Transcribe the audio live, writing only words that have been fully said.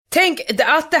Tänk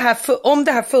att om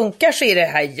det här funkar så är det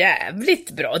här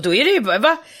jävligt bra. Då är det ju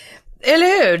bara, eller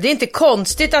hur? Det är inte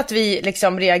konstigt att vi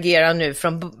liksom reagerar nu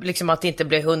från liksom att det inte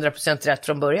blev 100% rätt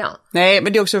från början. Nej,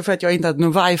 men det är också för att jag inte hade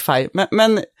någon wifi.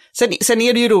 Men sen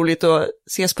är det ju roligt att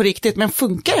ses på riktigt. Men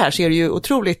funkar det här så är det ju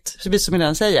otroligt, precis som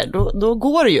den säger. Då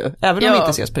går det ju, även om vi inte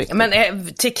ses på riktigt.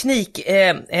 Men teknik...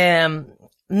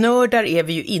 nördar är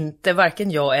vi ju inte,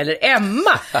 varken jag eller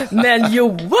Emma. Men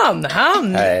Johan,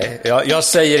 han... Nej, jag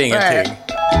säger ingenting.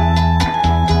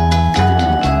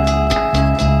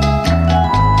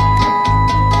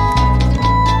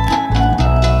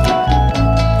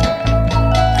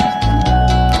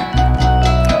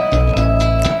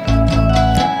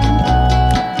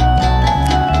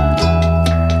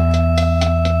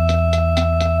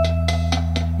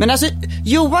 Men alltså,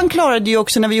 Johan klarade ju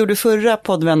också när vi gjorde förra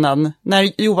poddvändan,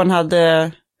 när Johan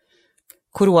hade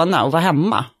corona och var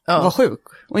hemma och var sjuk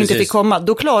och inte fick komma.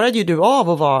 Då klarade ju du av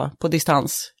att vara på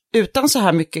distans. Utan så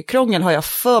här mycket krångel har jag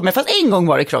för mig. Fast en gång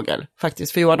var det krångel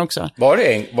faktiskt för Johan också. Var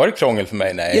det krångel för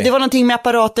mig? Nej. Ja, det var någonting med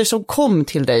apparater som kom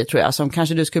till dig tror jag. Som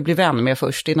kanske du skulle bli vän med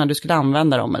först innan du skulle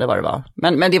använda dem eller vad det var.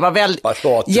 Men det var väl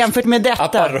jämfört med detta.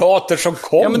 Apparater som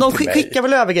kom ja, men de till mig. skickar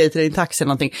väl över grejer till din taxi eller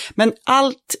någonting. Men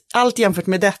allt jämfört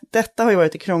med detta har ju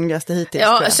varit det krångligaste hittills.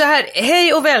 Ja, så här,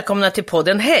 hej och välkomna till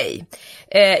podden Hej.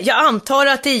 Jag antar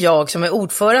att det är jag som är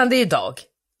ordförande idag.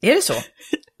 Är det så?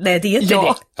 Nej, det är inte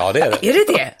det. Ja, det är det. Är det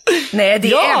det? Nej,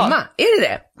 det är Emma. Är det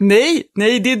det? Nej,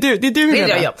 det är du. Det är du.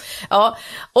 Ja,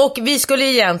 och vi skulle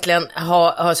egentligen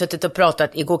ha suttit och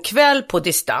pratat igår kväll på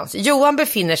distans. Johan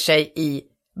befinner sig i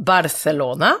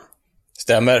Barcelona.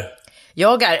 Stämmer.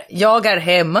 Jag är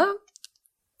hemma.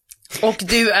 Och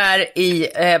du är i,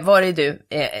 var är du,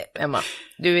 Emma?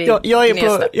 Du är jag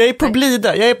är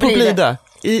på Blida.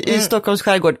 I Stockholms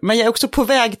skärgård. Men jag är också på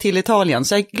väg till Italien.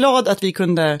 Så jag är glad att vi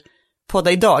kunde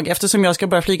podda idag. Eftersom jag ska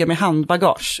börja flyga med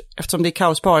handbagage. Eftersom det är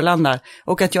kaos på Arlanda.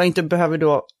 Och att jag inte behöver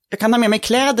då... Jag kan ha med mig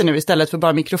kläder nu istället för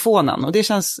bara mikrofonen. Och det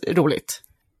känns roligt.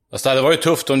 Alltså, det var ju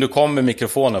tufft om du kom med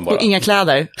mikrofonen bara. Och inga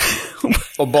kläder.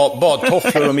 Och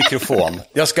badtofflor och mikrofon.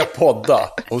 Jag ska podda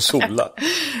och sola.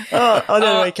 Ja,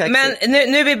 det var kaxigt.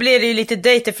 Men nu blir det ju lite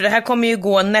dejter, för det här kommer ju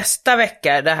gå nästa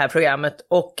vecka, det här programmet.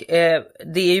 Och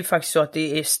det är ju faktiskt så att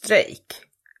det är strejk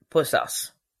på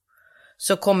SAS.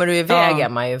 Så kommer du iväg,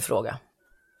 Emma, är en fråga.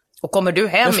 Och kommer du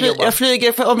hem, Johan? Jag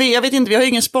flyger, jag vet inte, vi har ju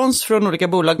ingen spons från olika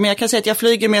bolag. Men jag kan säga att jag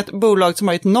flyger med ett bolag som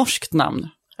har ett norskt namn.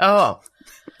 Ja.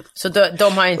 Så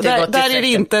de har inte gått till strejk. Där är det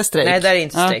inte strejk. Nej, där är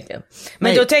inte strejken.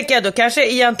 Men då tänker jag, då kanske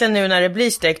egentligen nu när det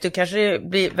blir strejk, då kanske det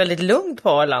blir väldigt lugnt på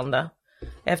Arlanda.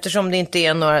 Eftersom det inte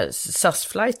är några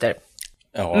SAS-flighter.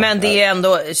 Ja, men det är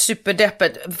ändå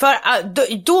superdeppet. För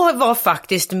då var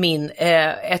faktiskt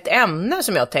ett ämne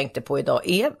som jag tänkte på idag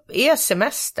är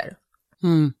semester.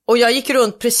 Mm. Och jag gick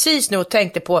runt precis nu och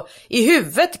tänkte på, i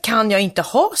huvudet kan jag inte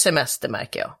ha semester,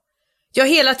 märker jag.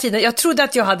 Jag trodde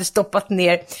att jag hade stoppat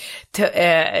ner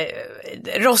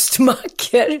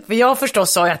rostmackor. För jag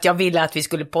förstås sa att jag ville att vi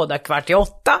skulle podda 7:15.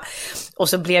 Och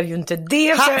så blev ju inte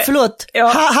det. Förlåt,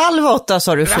 7:30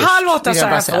 sa du först. 7:30 sa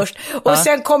jag först. Och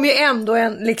sen kom ju ändå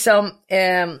en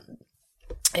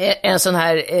sån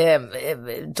här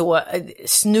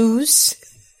snooze.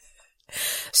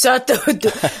 Så att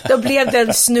då blev det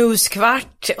en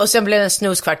snuskvart. Och sen blev det en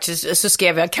snuskvart. Så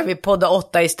skrev jag, kan vi podda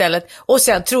 8 istället? Och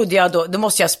sen trodde jag då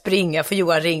måste jag springa, för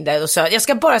Johan ringde och sa, jag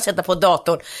ska bara sätta på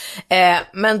datorn.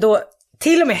 Men då,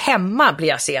 till och med hemma blir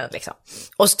jag sen liksom.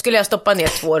 Och så skulle jag stoppa ner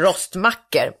 2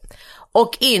 rostmackor.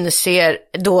 Och inser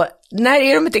då, när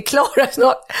är de inte klara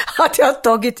snart, att jag har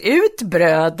tagit ut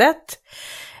brödet.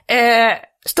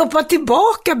 Stoppat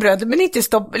tillbaka brödet, men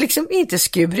inte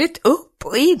skurit upp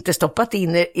och inte stoppat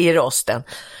in i rosten.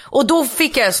 Och då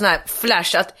fick jag en sån här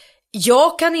flash att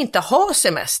jag kan inte ha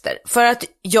semester. För att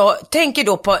jag tänker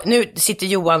då på, nu sitter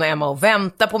Johan och Emma och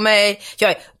väntar på mig.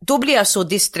 Då blir jag så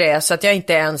disträ så att jag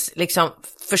inte ens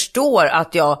förstår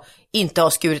att jag inte har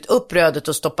skurit upp brödet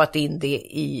och stoppat in det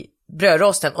i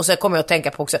brödrosten. Och så kommer jag att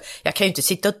tänka på också, jag kan ju inte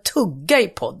sitta och tugga i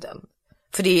podden.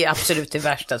 För det är absolut det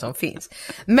värsta som finns.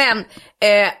 Men,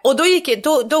 och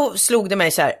då slog det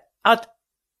mig så här,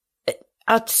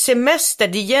 att semester,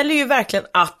 det gäller ju verkligen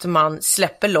att man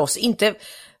släpper loss. Inte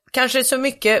kanske så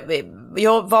mycket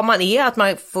vad man är, att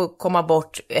man får komma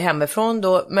bort hemifrån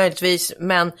då möjligtvis.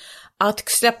 Men att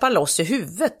släppa loss i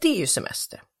huvudet, det är ju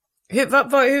semester.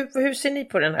 Hur ser ni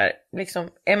på den här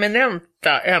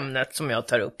eminenta ämnet som jag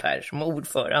tar upp här som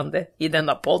ordförande i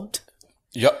denna podd?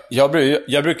 Jag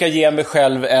brukar ge mig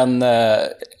själv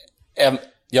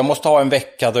jag måste ha en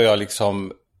vecka då jag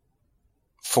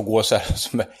får gå så här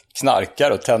som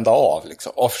knarkar och tända av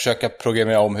och försöka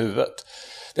programmera om huvudet.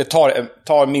 Det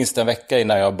tar minst en vecka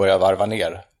innan jag börjar varva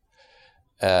ner.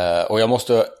 Och jag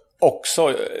måste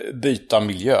också byta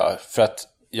miljö. För att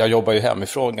jag jobbar ju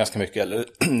hemifrån ganska mycket. Eller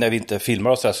när vi inte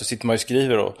filmar och så sitter man ju och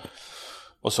skriver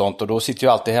och sånt. Och då sitter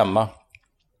jag alltid hemma.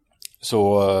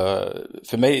 Så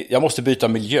för mig, jag måste byta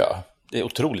miljö. Det är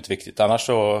otroligt viktigt. Annars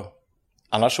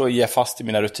så är jag fast i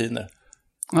mina rutiner.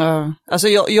 Alltså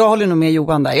jag håller nog med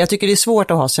Johan där. Jag tycker det är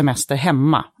svårt att ha semester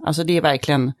hemma. Alltså det är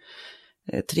verkligen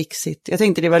trixigt. Jag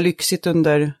tänkte det var lyxigt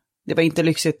det var inte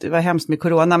lyxigt, det var hemskt med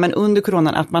corona, men under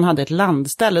coronan att man hade ett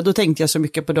landställe, då tänkte jag så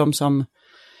mycket på dem som,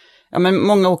 men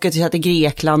många åker till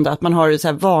Grekland, att man har så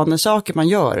här vanesaker man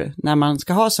gör när man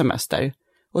ska ha semester.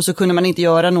 Och så kunde man inte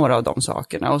göra några av de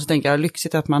sakerna. Och så tänker jag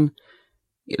lyxigt att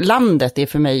landet är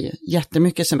för mig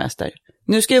jättemycket semester.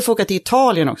 Nu ska jag få åka till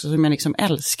Italien också som jag liksom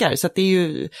älskar. Så att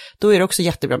då är det också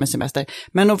jättebra med semester.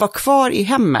 Men att vara kvar i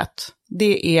hemmet,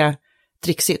 det är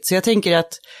trixigt. Så jag tänker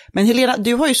att, men Helena,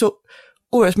 du har ju så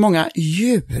oerhört många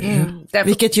djur.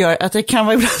 Vilket gör att det kan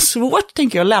vara svårt,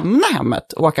 tänker jag, att lämna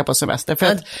hemmet och åka på semester. För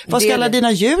att, vad ska alla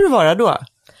dina djur vara då?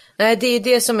 Nej, det är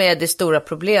det som är det stora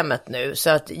problemet nu. Så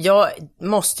att jag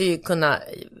måste ju kunna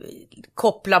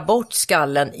koppla bort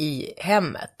skallen i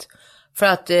hemmet. För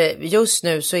att just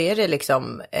nu så är det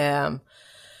liksom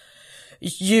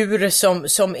djur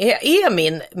som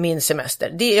är min semester.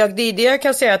 Det är det jag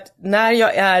kan säga, att när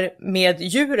jag är med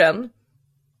djuren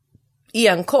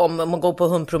enkom, om man går på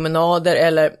hundpromenader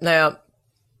eller när jag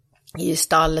är i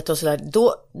stallet och sådär,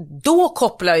 då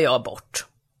kopplar jag bort.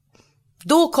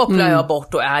 Då kopplar jag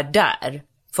bort och är där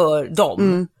för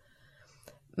dem.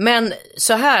 Men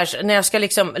så här, när jag ska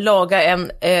liksom laga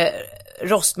en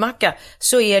rostmacka,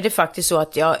 så är det faktiskt så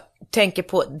att jag tänker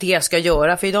på det jag ska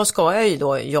göra. För idag ska jag ju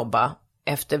då jobba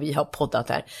efter vi har poddat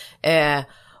här.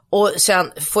 Och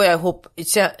sen får jag ihop,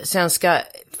 sen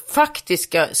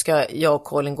ska jag och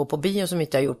Colin gå på bio som vi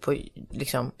inte har gjort på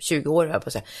liksom 20 år, här på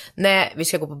att säga. Nej, vi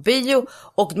ska gå på bio.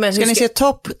 Men ska ni se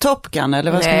Top Gun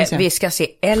eller vad ska ni se? Vi ska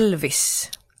se Elvis.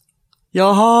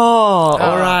 Jaha,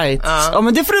 all right. Ja,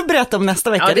 men det får du berätta om nästa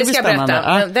vecka. Ja, det blir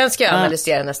spännande. Den ska jag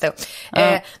analysera nästa gång.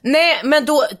 Nej, men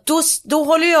då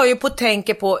håller jag ju på att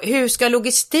tänka på hur ska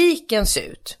logistiken se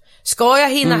ut? Ska jag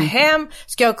hinna hem?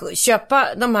 Ska jag köpa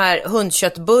de här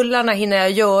hundköttbullarna? Hinner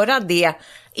jag göra det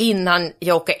innan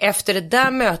jag åker? Efter det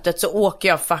där mötet så åker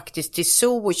jag faktiskt till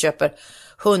Zoo och köper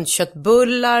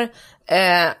hundköttbullar.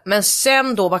 Men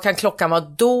sen då, vad kan klockan vara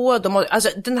då? Alltså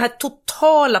den här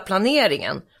totala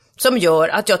planeringen som gör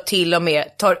att jag till och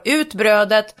med tar ut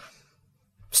brödet,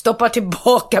 stoppar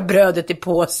tillbaka brödet i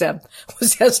påsen och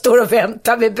sen står och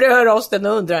väntar vid brödrosten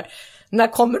och undrar, när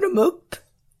kommer de upp?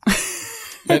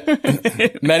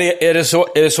 Men är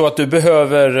det så att du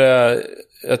behöver,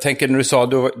 jag tänker när du sa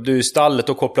du är i stallet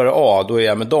och kopplar av, då är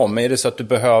jag med dem. Är det så att du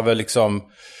behöver liksom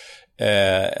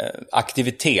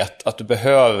aktivitet, att du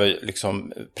behöver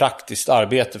liksom praktiskt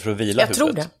arbete för att vila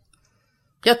huvudet?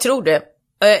 Jag tror det.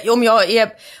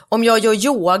 Om jag gör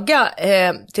yoga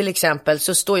till exempel,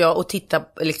 så står jag och tittar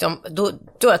liksom, då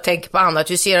jag tänker på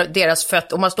annat. Vi ser deras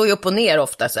fötter, och man står ju upp och ner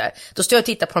ofta så här. Då står jag och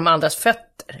tittar på de andras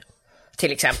fötter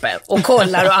till exempel och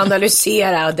kollar och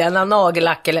analyserar denna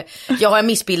nagellack, eller jag har en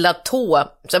missbildad tå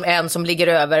som ligger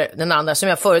över den andra, som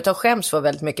jag förut har skämts för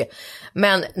väldigt mycket.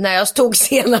 Men när jag stod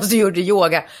senast och gjorde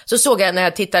yoga, så såg jag när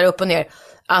jag tittar upp och ner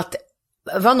att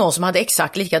det var någon som hade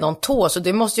exakt likadan tå, så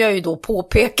det måste jag ju då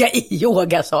påpeka i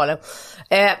yogasalen.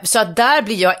 Så att där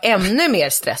blir jag ännu mer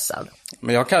stressad.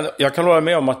 Men jag kan hålla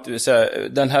med om att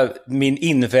den här, min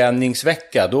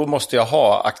invändningsvecka, då måste jag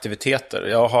ha aktiviteter.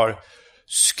 Jag har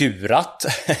skurat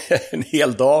en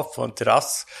hel dag på en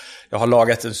terrass. Jag har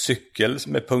lagat en cykel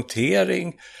med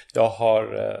punktering. Jag har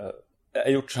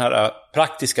gjort såna här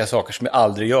praktiska saker som jag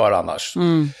aldrig gör annars.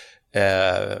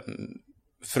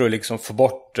 För att liksom få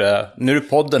bort, nu är det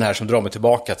podden här som drar mig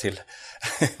tillbaka till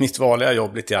mitt vanliga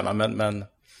jobb lite grann, men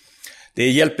det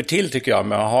hjälper till tycker jag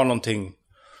med att ha någonting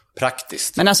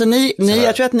praktiskt. Men alltså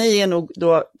jag tror att ni är nog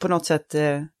då på något sätt,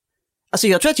 alltså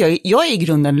jag tror att jag är i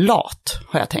grunden lat,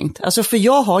 har jag tänkt. Alltså för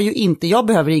jag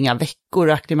behöver inga veckor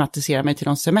att akklimatisera mig till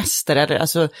någon semester, eller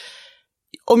alltså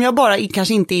om jag bara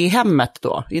kanske inte är i hemmet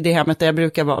då, i det hemmet där jag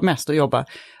brukar vara mest och jobba,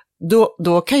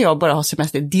 då kan jag bara ha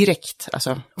semester direkt.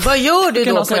 Alltså. Vad gör du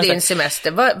då på din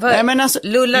semester? Nej, men alltså,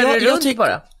 lullar du runt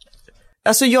bara?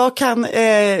 Alltså jag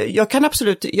kan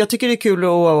absolut, jag tycker det är kul att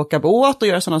åka båt och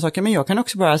göra sådana saker, men jag kan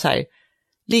också bara så här,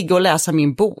 ligga och läsa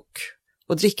min bok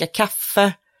och dricka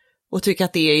kaffe och tycka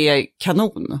att det är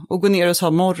kanon. Och gå ner och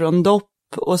ta morgondopp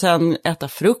och sen äta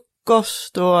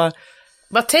frukost och...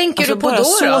 Vad tänker alltså du på bara då?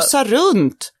 Såsa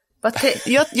runt.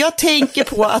 Jag tänker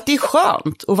på att det är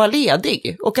skönt att vara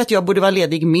ledig och att jag borde vara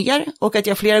ledig mer och att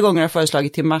jag flera gånger har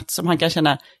föreslagit till Mats som han kan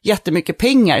tjäna jättemycket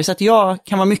pengar så att jag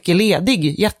kan vara mycket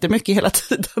ledig jättemycket hela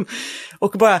tiden.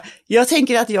 Och jag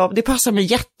tänker att det passar mig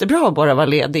jättebra att bara vara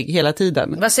ledig hela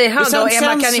tiden. Vad säger han då?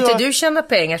 Emma, kan inte du tjäna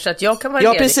pengar så att jag kan vara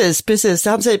ledig? Ja, precis.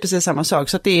 Han säger precis samma sak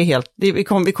så att det är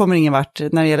vi kommer ingen vart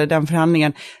när det gäller den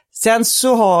förhandlingen. Sen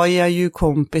så har jag ju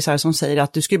kompisar som säger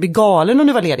att du skulle bli galen om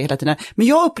du var ledig hela tiden. Men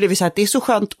jag upplever så att det är så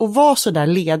skönt att vara så där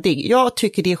ledig. Jag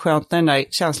tycker det är skönt när den där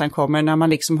känslan kommer, när man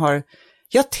liksom har...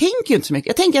 Jag tänker ju inte så mycket.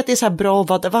 Jag tänker att det är så här bra,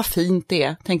 vad fint det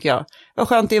är, tänker jag. Vad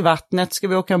skönt det är i vattnet, ska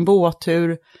vi åka en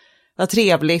båttur, vad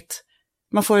trevligt.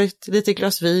 Man får ett litet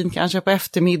glas vin kanske på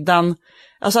eftermiddagen.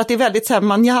 Alltså att det är väldigt så här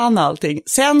manjan allting.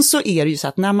 Sen så är det ju så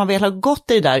att när man väl har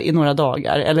gått i det där i några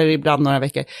dagar, eller ibland några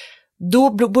veckor, då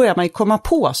börjar man ju komma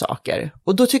på saker.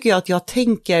 Och då tycker jag att jag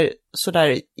tänker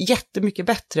sådär jättemycket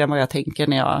bättre än vad jag tänker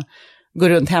när jag går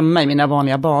runt hemma i mina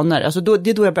vanliga banor. Alltså det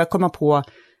är då jag börjar komma på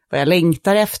vad jag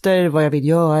längtar efter, vad jag vill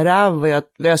göra, vad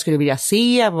jag skulle vilja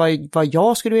se, vad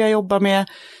jag skulle vilja jobba med,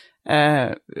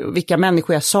 vilka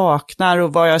människor jag saknar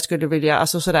och vad jag skulle vilja,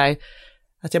 alltså sådär,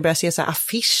 att jag börjar se så här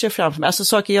affischer framför mig, alltså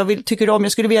saker tycker om,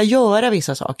 jag skulle vilja göra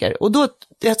vissa saker. Och då,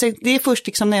 det är först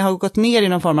liksom när jag har gått ner i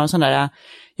någon form av sån där,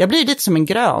 jag blir lite som en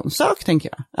grönsak tänker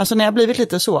jag. Alltså när jag blivit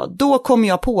lite så, då kommer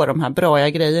jag på de här bra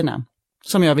grejerna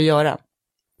som jag vill göra.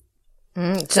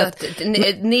 Så att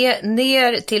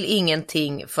ner till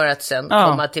ingenting för att sen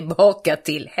komma tillbaka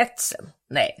till hetsen.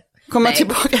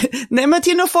 Nej, men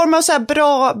till någon form av så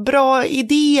här bra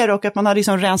idéer och att man har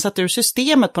liksom rensat ur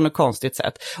systemet på något konstigt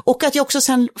sätt. Och att jag också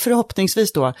sen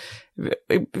förhoppningsvis då,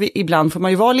 ibland får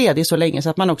man ju vara ledig så länge så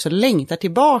att man också längtar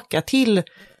tillbaka till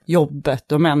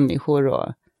jobbet och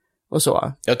människor och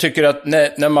så. Jag tycker att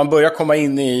när man börjar komma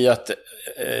in i att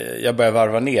jag börjar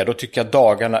varva ner, då tycker jag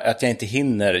dagarna att jag inte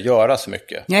hinner göra så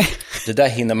mycket. Nej. Det där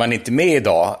hinner man inte med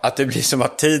idag. Att det blir som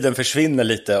att tiden försvinner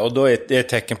lite och då är det ett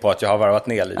tecken på att jag har varvat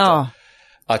ner lite. Ja.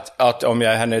 Att om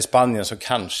jag är här nere i Spanien så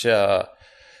kanske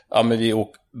men vi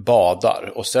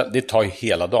badar och sen, det tar ju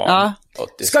hela dagen. Ja.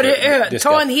 Ska du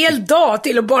ta en hel dag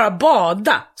till att bara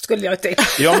bada, skulle jag tänka.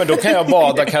 Ja, men då kan jag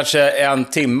bada kanske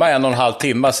 1 timme, 1,5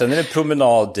 timme. Sen är det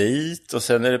promenad dit och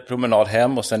sen är det promenad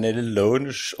hem och sen är det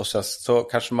lunch och sen så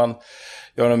kanske man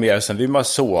gör något mer. Sen vill man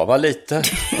sova lite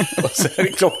och sen är det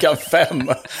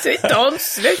 5:00.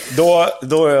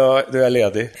 Då är jag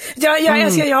ledig.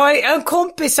 Jag har en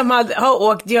kompis som har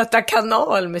åkt Göta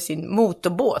kanal med sin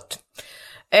motorbåt.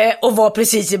 Och var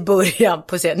precis i början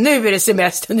på sig. Nu är det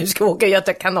semester, nu ska vi åka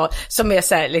Göta kanal. Som är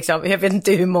så här, liksom, jag vet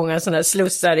inte hur många sådana här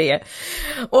slussar det är.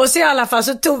 Och så i alla fall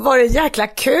så var det en jäkla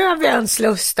kö vid en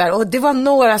sluss där. Och det var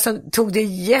några som tog det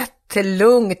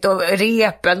jättelugnt och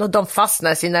repen och de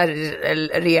fastnade i sina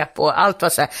rep och allt var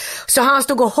så här. Så han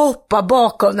stod och hoppade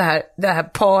bakom det här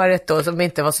paret då, som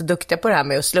inte var så duktiga på det här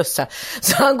med att slussa.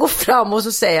 Så han går fram och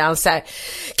så säger han så här: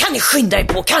 Kan ni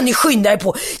skynda er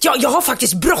på? Jag har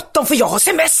faktiskt bråttom för jag har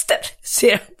semester.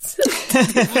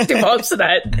 Det var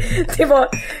sådär.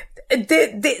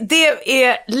 Det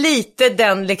är lite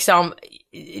den liksom,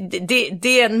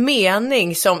 det är en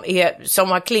mening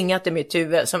som har klingat i mitt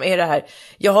huvud, som är det här: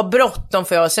 jag har bråttom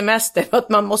för jag har semester, för att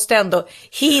man måste ändå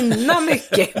hinna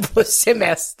mycket på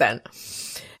semestern.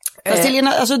 Fast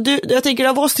Helena, alltså jag tänker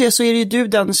av oss tre så är det ju du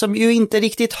den som ju inte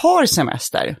riktigt har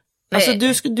semester. Alltså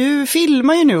du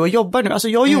filmar ju nu och jobbar nu. Alltså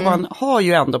jag och Johan har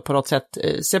ju ändå på något sätt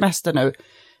semester nu.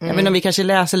 Även om vi kanske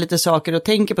läser lite saker och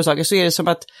tänker på saker, så är det som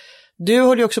att du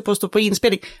håller ju också på att stå på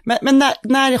inspelning. Men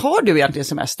när har du egentligen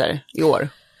semester i år?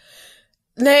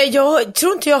 Nej, jag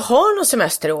tror inte jag har någon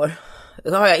semester i år.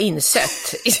 Det har jag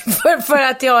insett. för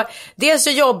att dels så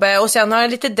jobbar jag och sen har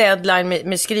jag lite deadline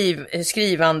med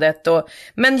skrivandet.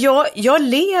 Men jag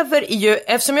lever ju,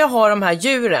 eftersom jag har de här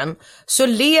djuren, så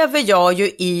lever jag ju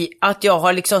i att jag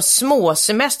har liksom små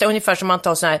semester. Ungefär som man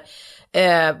tar sån här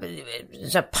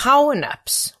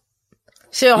powernaps.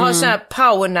 Så jag har sån här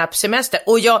powernap-semester.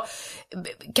 Och jag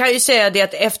kan ju säga det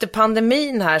att efter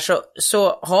pandemin här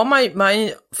så har man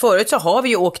förut så har vi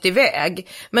ju åkt iväg.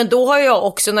 Men då har jag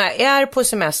också, när jag är på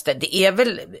semester, det är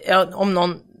väl, om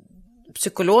någon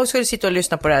psykolog skulle sitta och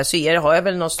lyssna på det här, så har jag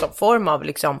väl någon form av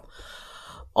liksom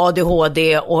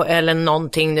ADHD eller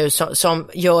någonting nu som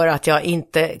gör att jag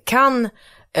inte kan,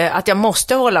 att jag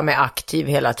måste hålla mig aktiv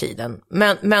hela tiden.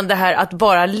 Men det här att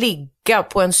bara ligga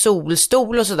på en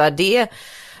solstol och sådär,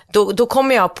 då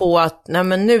kommer jag på att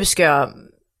men nu ska jag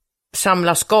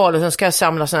samla skal och sen ska jag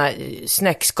samla såna här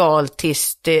snäckskal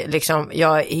tills det liksom, jag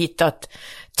har hittat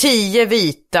 10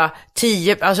 vita,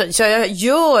 10, alltså så jag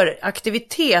gör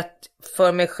aktivitet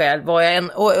för mig själv vad jag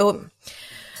än,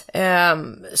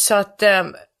 så att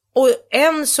Och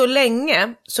än så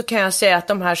länge så kan jag säga att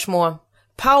de här små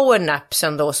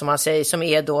powernapsen då som man säger, som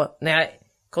är då när jag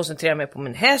koncentrerar mig på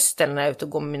min häst eller när jag är ute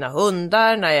och går med mina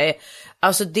hundar, när jag är,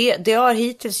 alltså det har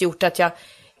hittills gjort att jag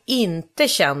inte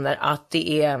känner att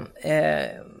det är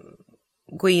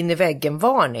gå in i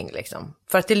väggen-varning liksom.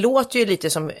 För att det låter ju lite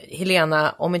som,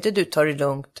 Helena, om inte du tar det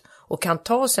lugnt och kan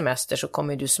ta semester så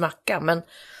kommer du smacka, men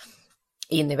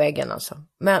in i väggen alltså.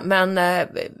 Men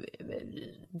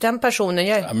den personen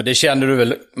jag... Ja, men det känner du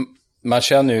väl, man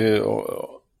känner ju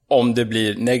om det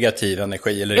blir negativ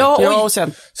energi eller inte. Ja, och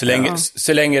sen,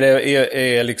 så länge det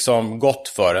är liksom gott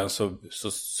för en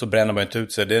så bränner man inte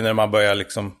ut sig. Det är när man börjar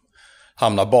liksom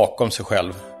hamna bakom sig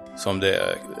själv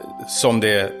som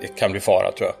det kan bli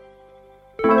fara, tror jag.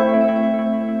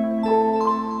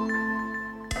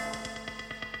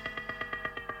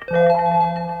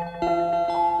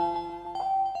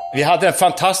 Vi hade en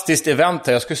fantastiskt event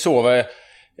här. Jag skulle sova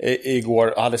igår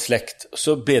och hade släckt.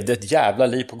 Så blev det ett jävla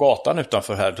liv på gatan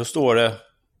utanför här. Då står det,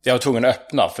 jag var tvungen att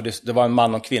öppna för det var en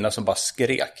man och en kvinna som bara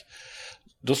skrek.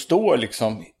 Då står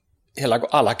liksom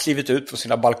alla har klivit ut från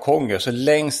sina balkonger, så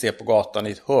längst ner på gatan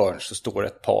i ett hörn så står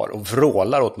ett par och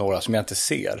vrålar åt några som jag inte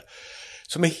ser.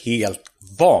 Som är helt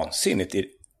vansinnigt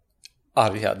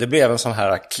arga. Det blev en sån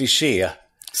här klichébild.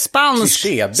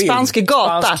 Spansk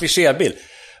gata. Spansk klichébild.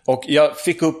 Och jag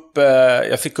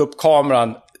fick upp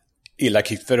kameran illa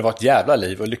kvickt för det var ett jävla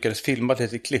liv och lyckades filma ett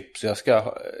litet klipp, så jag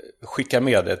ska skicka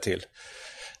med det till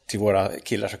våra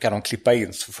killar så kan de klippa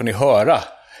in, så får ni höra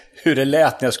hur det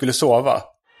lät när jag skulle sova.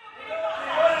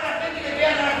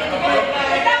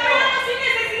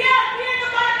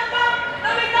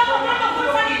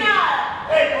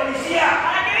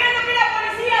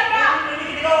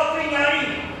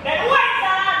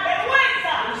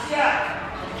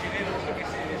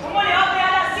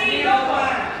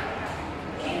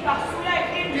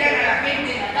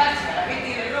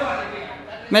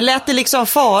 Men lät det liksom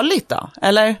farligt då,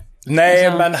 eller? Nej,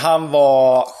 alltså... men han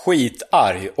var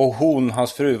skitarg och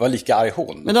hans fru var lika arg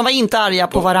hon. Men de var inte arga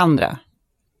på varandra?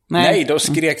 Nej, de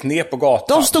skrek ner på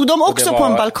gatan. Stod de också på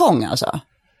en balkong alltså?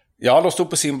 Ja, de stod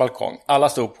på sin balkong. Alla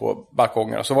stod på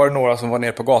balkonger. Och så var det några som var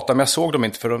ner på gatan, men jag såg dem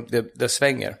inte för det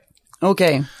svänger.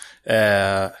 Okej.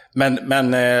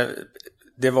 Men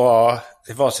det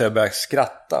var så jag började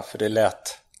skratta, för det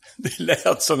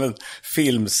lät som en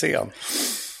filmscen.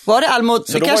 Var det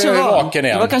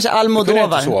det var kanske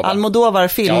Almodovar. Almodovar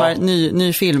filmar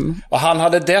ny film. Och han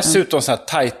hade dessutom så här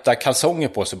tajta kalsonger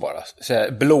på sig bara. Så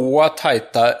här, blåa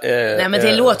tajta. Nej, men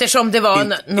det låter som det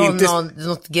var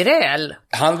något gräl.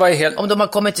 Han var helt... Om de har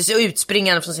kommit till sig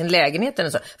utspringande från sin lägenhet eller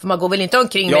så. För man går väl inte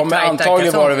omkring med tajta kalsonger. Ja, men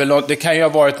antagligen var det väl det kan ju ha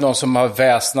varit någon som har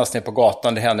väsnats ner på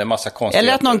gatan. Det hände en massa konstigheter.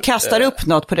 Eller att någon kastar upp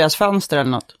något på deras fönster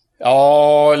eller något.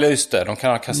 Ja, eller just det. De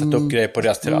kan ha kastat upp grejer på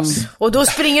deras terrass. Och då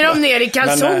springer de ner i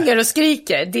kalsonger och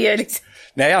skriker. Det är liksom...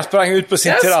 Nej, han sprang ut på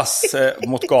sin terrass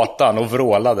mot gatan och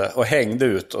vrålade och hängde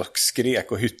ut och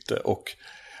skrek och hytte. Och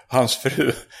hans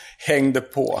fru hängde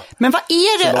på. Men vad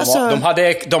är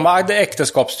det? De hade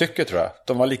äktenskapsstycke, tror jag.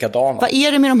 De var likadana. Vad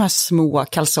är det med de här små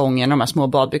kalsongerna, de här små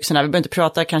badbyxorna? Vi behöver inte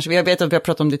prata kanske, jag vet att vi har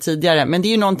pratat om det tidigare. Men det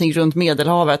är ju någonting runt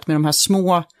Medelhavet med de här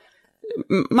små,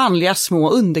 manliga små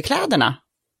underkläderna.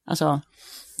 Alltså.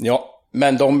 Ja,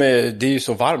 men det är ju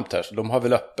så varmt här så de har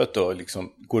väl öppet och liksom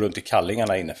går runt i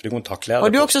kallingarna inne, för det går inte att ha kläder. Har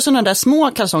du också sådana där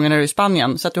små kalsonger när du är i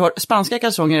Spanien? Så att du har spanska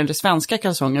kalsonger eller svenska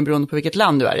kalsonger beroende på vilket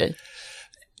land du är i?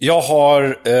 Jag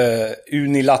har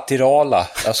unilaterala,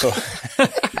 alltså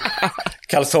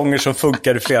kalsonger som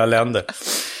funkar i flera länder.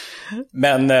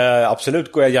 Men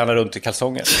absolut går jag gärna runt i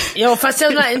kalsonger. Ja, fast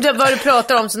sen vad du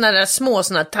pratar om sådana där små,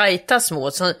 sådana tajta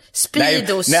små, sådana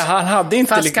speedos. Nej, han hade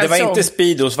inte, det var inte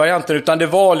speedos-varianten, utan det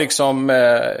var liksom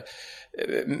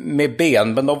med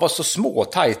ben, men de var så små,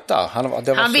 tajta.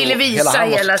 Han ville visa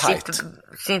hela sitt...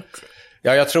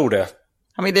 Ja, jag tror det.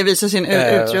 Han ville visa sin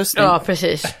utrustning. Ja,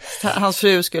 precis. Hans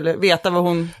fru skulle veta vad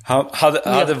hon... Han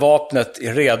hade vapnet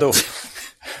redo.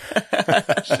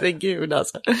 Herregud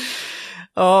alltså.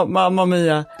 Ja, mamma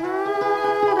mia.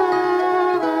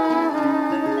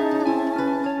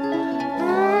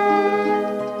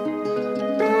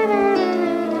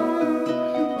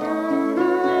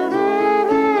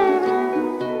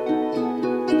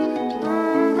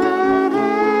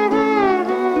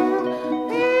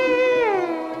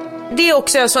 Det är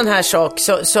också en sån här sak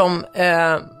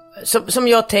som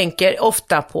jag tänker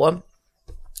ofta på.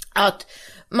 Att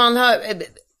man har...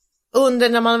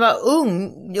 när man var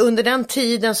ung, under den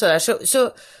tiden så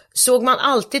såg man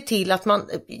alltid till att man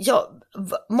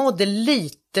mådde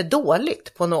lite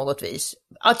dåligt på något vis.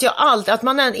 Att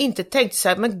man inte tänkte så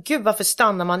här, men gud, varför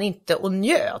stannar man inte och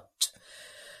njöt?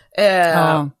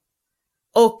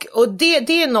 Och det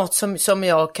är något som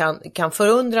jag kan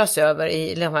förundras över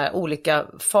i de här olika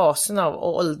faserna av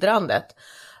åldrandet.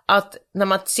 Att när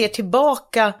man ser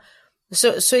tillbaka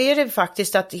så är det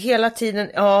faktiskt att hela tiden,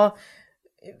 att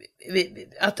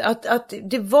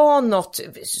det var något,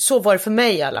 så var det för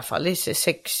mig i alla fall. Det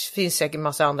finns säkert en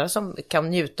massa andra som kan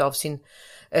njuta av sin,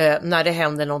 när det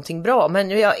händer någonting bra.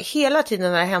 Men hela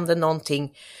tiden när det händer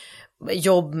någonting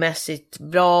jobbmässigt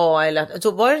bra, eller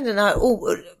så var det den här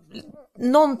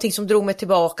någonting som drog mig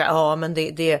tillbaka. Men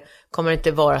det kommer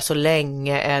inte vara så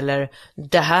länge, eller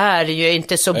det här är ju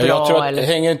inte så bra. Jag tror att, eller...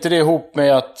 hänger inte det ihop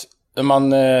med att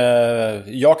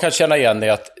jag kan känna igen det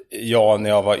att när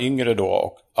jag var yngre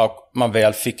då och man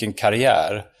väl fick en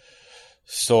karriär,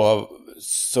 så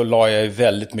la jag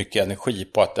väldigt mycket energi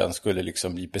på att den skulle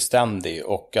liksom bli beständig,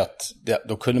 och att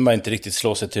då kunde man inte riktigt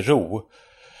slå sig till ro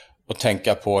och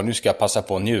tänka på nu ska jag passa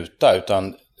på att njuta,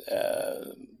 utan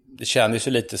det kändes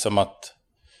ju lite som att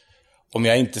om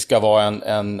jag inte ska vara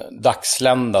en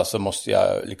dagslända så måste jag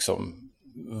liksom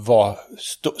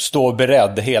stå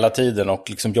beredd hela tiden och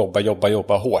liksom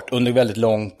jobba hårt under en väldigt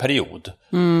lång period.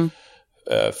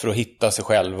 För att hitta sig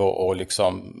själv och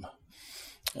liksom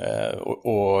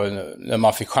och när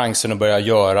man fick chansen att börja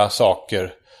göra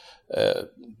saker,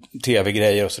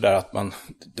 tv-grejer och sådär, att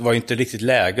det var inte riktigt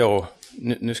läge och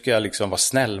nu ska jag liksom vara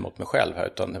snäll mot mig själv här,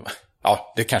 utan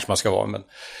det kanske man ska vara,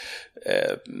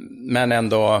 men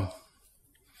ändå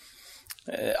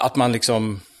att man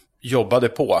liksom jobbade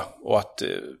på, och att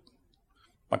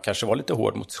man kanske var lite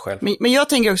hård mot sig själv. Men jag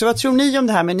tänker också, vad tror ni om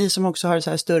det här med ni som också har så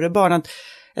här större barn? Att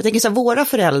jag tänker så här, våra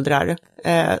föräldrar,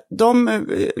 de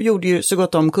gjorde ju så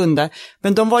gott de kunde,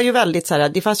 men de var ju väldigt så här,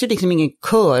 det fanns ju liksom ingen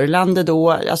körlande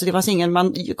då, alltså det fanns ingen,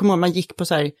 man gick på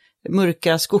så här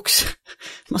mörka skogs,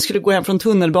 man skulle gå hem från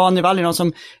tunnelbanan, det var aldrig någon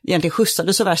som egentligen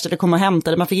skjutsade så värst eller kom och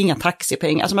hämtade, man fick inga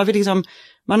taxipengar, alltså man fick liksom,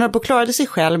 man höll på att klara sig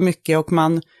själv mycket, och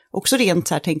man också rent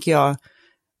så här, tänker jag,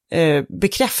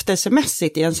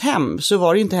 bekräftelsemässigt i ens hem så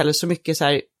var det ju inte heller så mycket så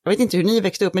här, jag vet inte hur ni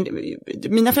växte upp, men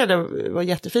mina föräldrar var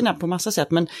jättefina på massa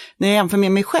sätt, men när jag jämför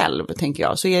med mig själv, tänker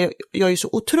jag, så är jag ju så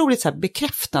otroligt så här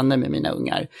bekräftande med mina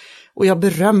ungar, och jag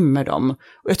berömmer dem,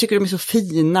 och jag tycker de är så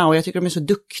fina, och jag tycker de är så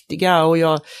duktiga, och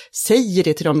jag säger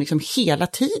det till dem liksom hela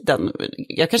tiden.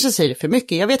 Jag kanske säger det för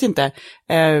mycket, jag vet inte,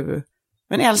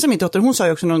 men Elsa, min dotter, hon sa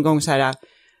ju också någon gång så här,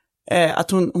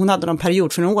 att hon hade någon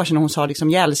period för några år sedan och hon sa liksom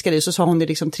jag älskar dig, så sa hon det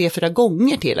liksom 3-4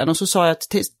 gånger till henne, och så sa jag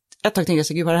att ett tag tänkte jag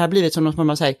så, gud, har det här blivit som något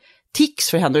man säger tics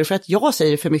för henne, för att jag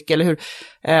säger för mycket, eller hur?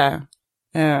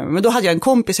 Men då hade jag en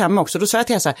kompis hemma också, då sa jag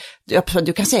till henne,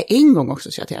 du kan säga en gång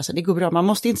också, så jag till henne, det går bra, man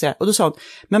måste inte säga, och då sa hon,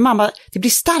 men mamma, det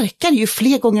blir starkare ju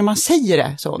fler gånger man säger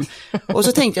det, så hon. Och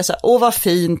så tänkte jag så här, vad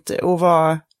fint, och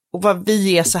vad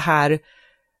vi är så här,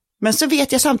 men så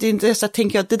vet jag samtidigt inte, så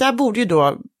tänker jag att det där borde ju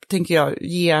då, tänker jag,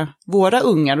 ge våra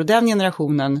ungar och den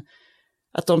generationen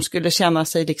att de skulle känna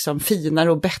sig liksom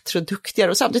finare och bättre och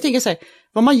duktigare. Och samtidigt tänker jag så här,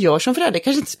 vad man gör som förälder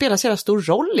kanske inte spelar så jävla stor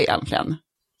roll egentligen.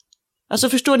 Alltså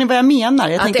förstår ni vad jag menar?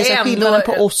 Jag tänker så här, skillnaden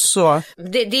på oss och...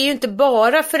 Det är ju inte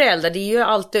bara föräldrar, det är ju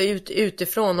alltid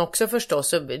utifrån också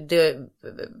förstås.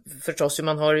 Förstås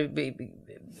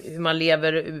hur man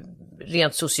lever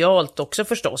rent socialt också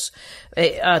förstås.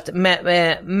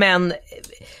 Men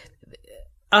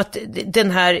att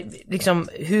den här liksom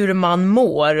hur man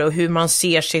mår och hur man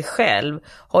ser sig själv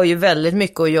har ju väldigt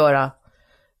mycket att göra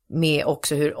med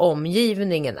också hur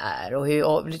omgivningen är, och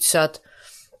hur, så att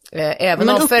även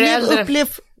om föräldrarna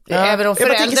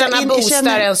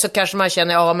boostar en, så kanske man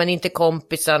känner men inte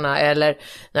kompisarna, eller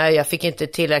nej, jag fick inte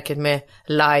tillräckligt med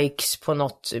likes på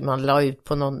något man la ut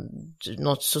på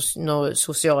något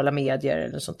sociala medier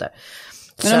eller sånt där.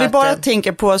 Men om vi bara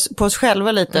tänker på oss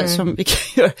själva lite, som vi kan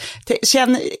göra.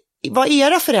 Var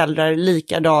era föräldrar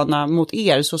likadana mot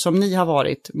er, så som ni har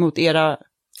varit mot era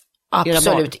absolut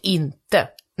barn? Inte.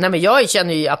 Nej, men jag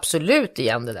känner ju absolut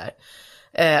igen det där.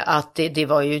 Att det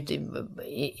var ju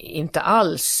inte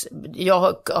alls.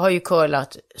 Jag har ju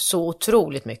curlat så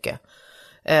otroligt mycket.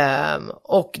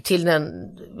 Och till den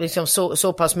liksom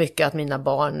så pass mycket att mina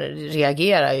barn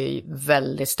reagerar ju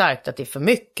väldigt starkt att det är för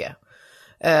mycket.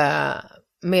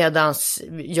 Medans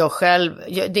jag själv,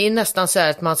 det är nästan så här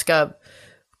att man ska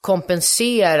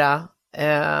kompensera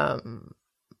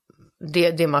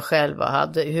det man själv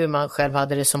hade, hur man själv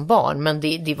hade det som barn. Men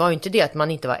det var ju inte det att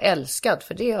man inte var älskad,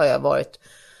 för det har jag varit.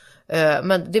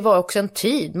 Men det var också en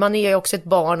tid, man är ju också ett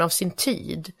barn av sin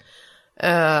tid.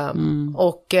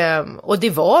 Och det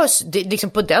var liksom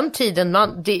på den tiden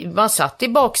man satt i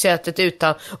baksätet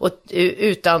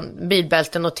utan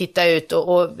bilbälten och tittade ut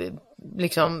och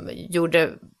liksom gjorde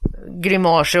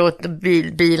grimaser åt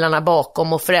bilarna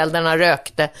bakom och föräldrarna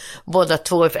rökte båda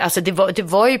två. Alltså det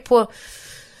var ju på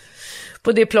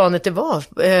det planet det var.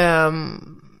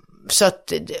 Så att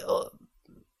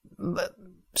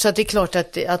det är klart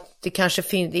att det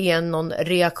kanske är någon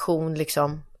reaktion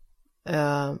liksom.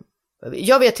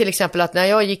 Jag vet till exempel att när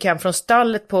jag gick hem från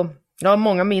stallet jag har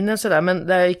många minnen sådär, men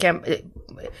där jag gick hem,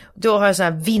 då har jag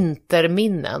sådana här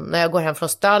vinterminnen. När jag går hem från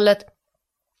stallet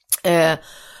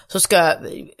så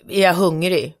är jag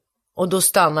hungrig. Och då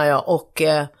stannar jag och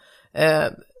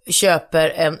köper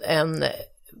en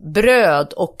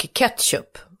bröd och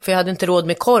ketchup. För jag hade inte råd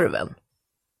med korven.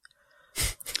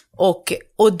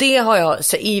 Och det har jag,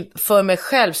 för mig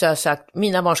själv så har jag sagt,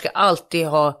 mina barn ska alltid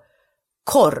ha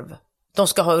korv. De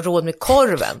ska ha råd med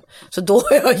korven. Så då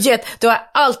har jag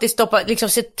alltid stoppat, liksom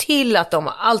sett till att de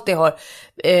alltid har,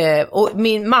 och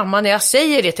min mamma när jag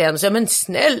säger det till henne så men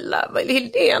snälla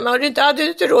Helena, hade du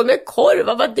inte råd med korv?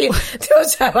 Vad var det? Det var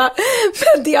så här, va?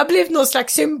 Men det har blivit någon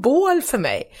slags symbol för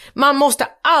mig. Man måste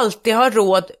alltid ha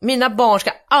råd, mina barn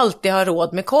ska alltid ha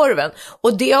råd med korven.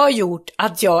 Och det har gjort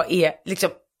att jag är liksom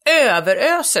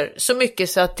överöser så mycket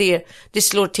så att det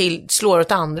slår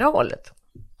åt andra hållet.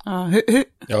 Ja,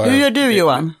 hur gör du,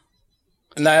 Johan?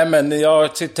 Nej, men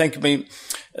jag tänker mig,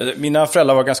 mina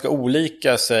föräldrar var ganska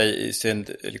olika sig i sin,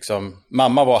 liksom,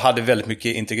 mamma hade väldigt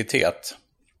mycket integritet.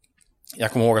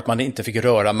 Jag kommer ihåg att man inte fick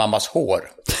röra mammas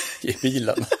hår i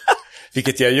bilen.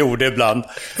 Vilket jag gjorde ibland.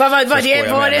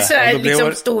 Var det så här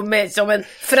liksom stod som en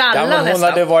fralla hon nästan?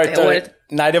 Hade varit,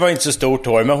 nej, det var inte så stort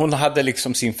hår, men hon hade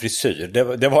liksom sin frisyr.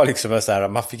 Det var liksom så här,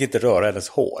 man fick inte röra hennes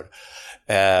hår.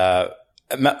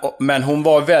 Men hon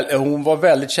var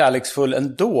väldigt kärleksfull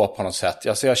ändå på något sätt.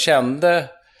 Alltså jag kände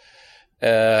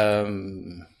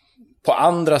på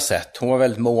andra sätt. Hon var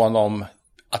väldigt mån om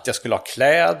att jag skulle ha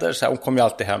kläder. Så hon kom ju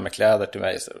alltid hem med kläder till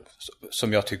mig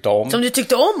som jag tyckte om. Som du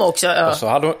tyckte om också? Ja. Och så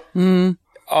hade hon,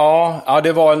 ja,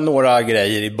 det var några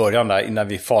grejer i början där innan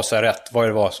vi fasade rätt. Vad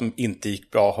det var som inte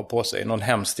gick bra att ha på sig. Någon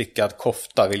hemstickad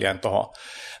kofta vill jag inte ha.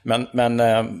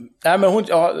 Men hon,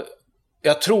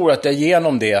 jag tror att jag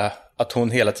genom det, att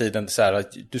hon hela tiden så här,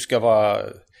 att du ska vara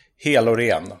hel och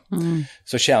ren.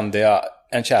 Så kände jag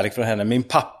en kärlek från henne. Min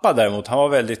pappa däremot, han var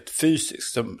väldigt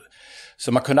fysisk.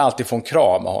 Så man kunde alltid få en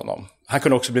kram av honom. Han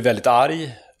kunde också bli väldigt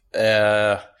arg.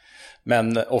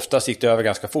 Men oftast gick det över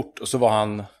ganska fort. Och så var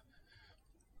han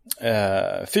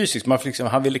fysisk.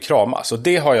 Han ville krama. Så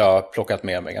det har jag plockat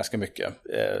med mig ganska mycket.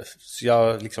 Så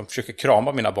jag liksom försöker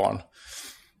krama mina barn.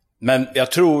 Men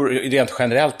jag tror rent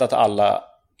generellt att alla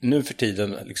nu för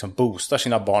tiden liksom boostar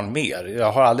sina barn mer.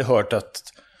 Jag har aldrig hört att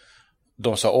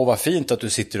de sa, vad fint att du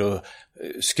sitter och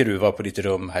skruvar på ditt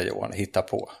rum här, Johan, hitta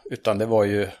på. Utan det var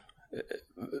ju,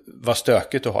 vad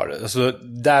stökigt du har det. Alltså,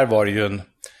 där var det ju en...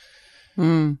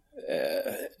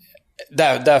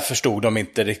 Där förstod de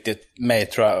inte riktigt mig,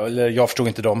 tror jag. Eller jag förstod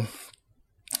inte dem.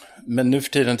 Men nu för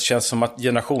tiden känns det som att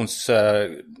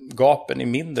generationsgapen är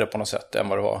mindre på något sätt än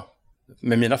vad det var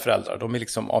med mina föräldrar. De är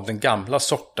liksom av den gamla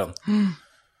sorten.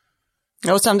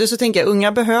 Ja, och samtidigt så tänker jag,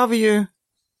 unga behöver ju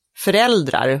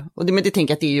föräldrar. Och det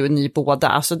tänker jag att det är ju ni båda.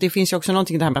 Alltså det finns ju också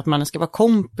någonting där med att man ska vara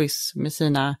kompis med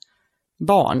sina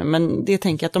barn. Men det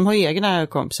tänker jag att de har egna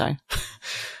kompisar.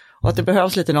 Och att det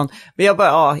behövs lite någon. Men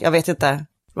jag vet inte.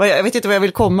 Jag vet inte vad jag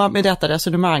vill komma med detta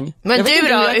resonemang. Men jag du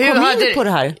då? Hur hade på det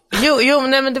här? Jo,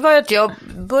 nej, men det var ju att jag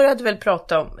började väl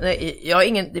prata om...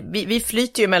 vi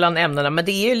flyter ju mellan ämnena, men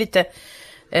det är ju lite...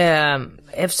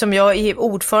 eftersom jag är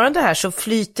ordförande här så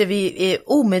flyter vi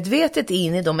omedvetet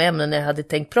in i de ämnen jag hade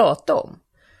tänkt prata om.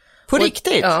 På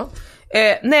riktigt? Ja.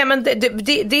 Nej, men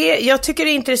jag tycker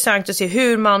det är intressant att se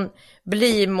hur man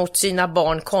blir mot sina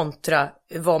barn kontra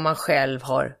vad man själv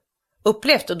har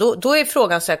upplevt. Och då är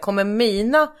frågan så här, kommer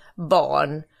mina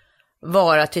barn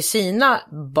vara till sina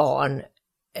barn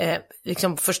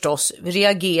liksom förstås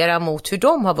reagera mot hur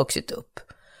de har vuxit upp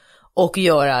och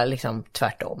göra liksom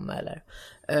tvärtom eller...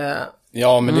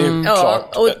 Ja, men det är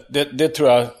klart. Och det tror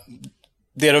jag,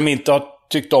 det de inte har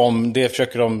tyckt om, det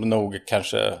försöker de nog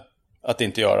kanske att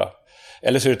inte göra.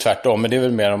 Eller så är det tvärtom, men det är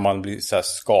väl mer om man blir så här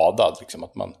skadad, liksom,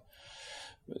 att man,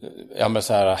 ja men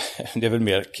så här, det är väl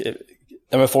mer,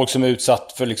 ja, men folk som är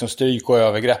utsatt för liksom stryk och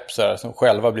övergrepp så här, som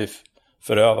själva blir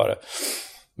förövare.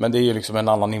 Men det är ju liksom en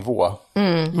annan nivå.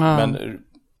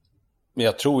 Men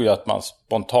jag tror ju att man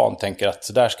spontant tänker att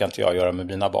så där ska inte jag göra med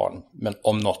mina barn. Men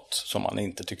om något som man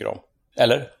inte tycker om.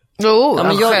 Eller? Jo, ja,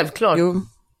 men självklart. Jo.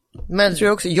 Men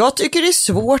jag tycker det är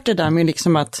svårt det där med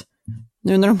liksom att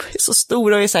nu när de är så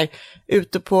stora och är så här,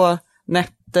 ute på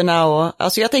nätterna och,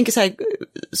 alltså jag tänker så här,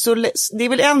 så det är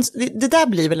väl det där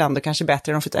blir väl ändå kanske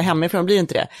bättre när de flyttar hemifrån, blir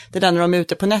inte det? Det där när de är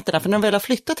ute på nätterna, för när de väl har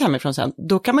flyttat hemifrån sen,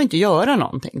 då kan man inte göra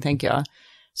någonting, tänker jag.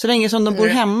 Så länge som de bor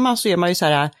hemma så är man ju så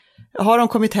här, har de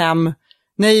kommit hem?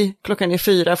 Nej, klockan är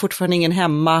 4, fortfarande ingen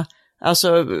hemma.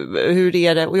 Alltså, hur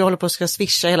är det? Och jag håller på att ska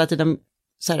swisha hela tiden,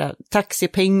 så här,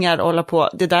 taxipengar och hålla på.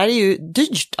 Det där är ju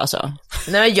dyrt, alltså.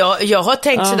 Nej, jag har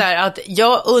tänkt sådär att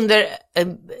jag under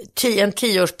en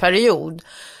 10-årsperiod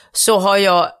så har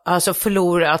jag alltså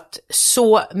förlorat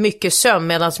så mycket sömn,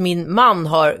 medan min man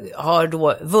har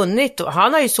då vunnit.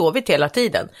 Han har ju sovit hela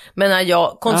tiden. Men när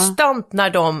jag konstant när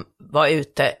de var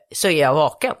ute så är jag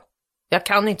vaken. Jag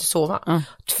kan inte sova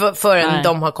förrän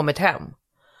de har kommit hem.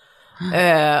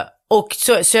 Och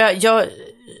så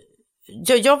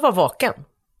jag var vaken.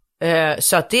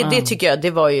 Så att det tycker jag,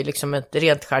 det var ju liksom ett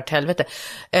rent skärt helvete.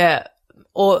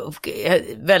 Och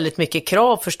väldigt mycket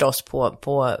krav förstås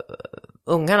på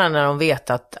ungarna när de vet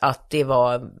att det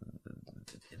var,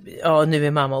 ja, nu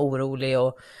är mamma orolig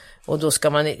och då ska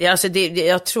man, alltså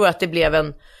jag tror att det blev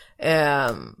en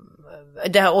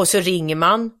det här, och så ringer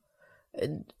man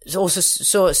och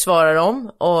så svarar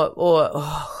de och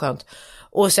skönt.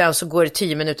 Och sen så går det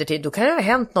 10 minuter till, då kan det ha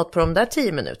hänt något på de där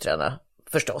 10 minuterna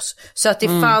förstås. Så att det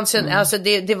fanns alltså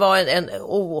det var en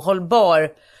ohållbar,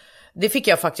 det fick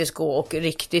jag faktiskt gå och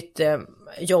riktigt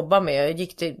jobba med. Jag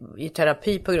gick i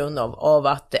terapi på grund av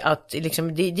att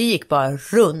liksom, det gick bara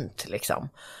runt liksom.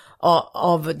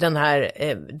 Av den här,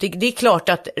 det är klart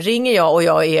att ringer jag och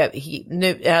jag är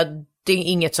nu, det är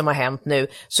inget som har hänt nu,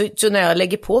 så när jag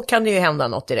lägger på kan det ju hända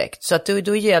något direkt. Så att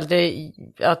då gällde det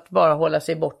att bara hålla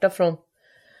sig borta från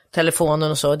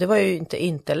telefonen och så. Det var ju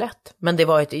inte lätt, men det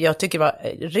var jag tycker det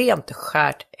var rent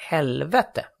skärt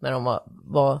helvete när de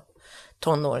var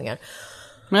tonåringar.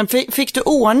 Men fick du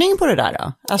ordning på det där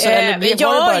då? Alltså,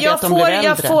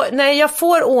 jag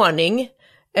får ordning.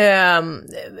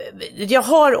 Jag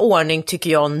har ordning tycker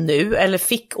jag nu, eller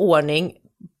fick ordning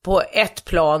på ett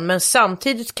plan, men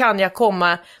samtidigt kan jag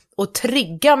komma och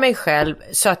trigga mig själv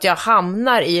så att jag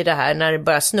hamnar i det här när det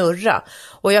börjar snurra.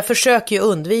 Och jag försöker ju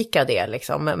undvika det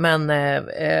liksom, men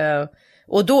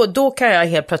och då kan jag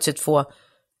helt plötsligt få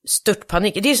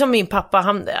störtpanik. Det är som min pappa,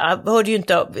 han hörde ju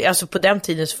inte, alltså på den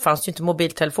tiden så fanns det ju inte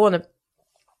mobiltelefoner.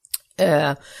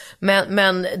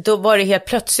 Men då var det helt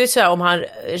plötsligt så här, om han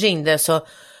ringde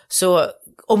så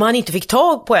om han inte fick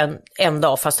tag på en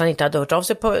dag fast han inte hade hört av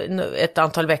sig på ett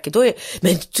antal veckor,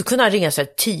 men då kunde han ringa så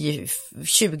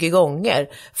 10-20 gånger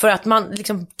för att man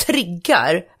liksom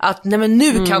triggar att nej men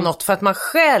nu kan något, för att man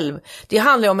själv, det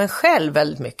handlar ju om en själv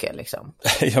väldigt mycket liksom.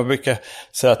 Jag brukar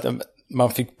säga att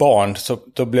man fick barn, så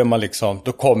då blev man liksom,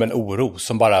 då kom en oro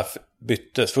som bara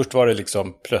byttes. Först var det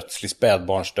liksom plötsligt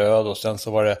spädbarnsdöd och sen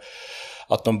så var det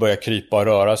att de började krypa och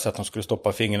röra sig, att de skulle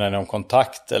stoppa fingrarna i någon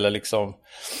kontakt eller liksom,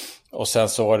 och sen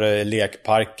så var det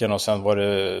lekparken och sen var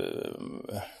det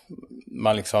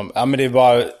man liksom, ja men det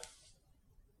var,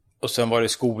 och sen var det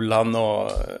skolan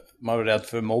och man var rädd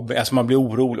för mobbing, alltså man blev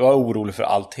orolig för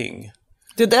allting.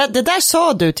 Det där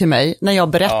sa du till mig när jag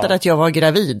berättade att jag var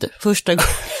gravid första gången.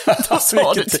 Då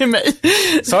sa du till mig.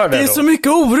 Det är så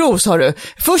mycket oro, sa du.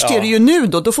 Först är det ju nu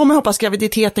då får man hoppas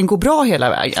graviditeten går bra hela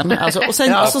vägen. Alltså, och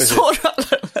sen så sa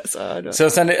du.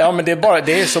 Sen, ja men det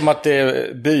är som att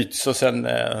det byts och sen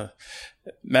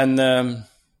men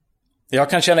jag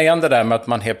kan känna igen det där med att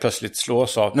man helt plötsligt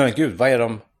slås av, nej gud, vad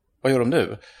gör de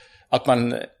nu? Att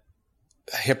man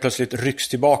helt plötsligt rycks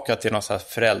tillbaka till någon sån här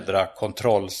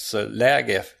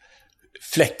föräldrakontrollsläge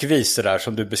fläckvis där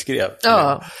som du beskrev.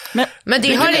 Ja. Men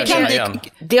det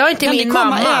har inte min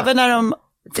mamma. Även när de,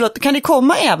 kan det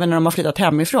komma även när de har flyttat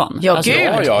hemifrån? Ja, alltså, gud.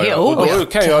 Ja. Och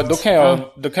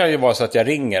då kan jag ju vara så att jag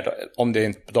ringer, om det är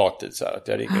inte på dagtid så här, att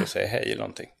jag ringer och säger hej eller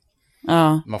någonting.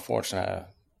 Ja. Man får sån här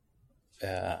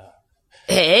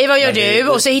hej, vad gör du?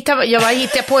 Och så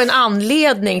hittade på en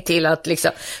anledning till att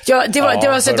liksom, det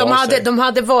var så att de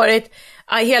hade varit,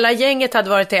 hela gänget hade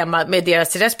varit hemma med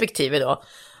deras respektive då.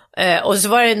 Och så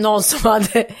var det någon som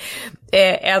hade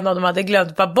en av dem hade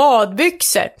glömt ett par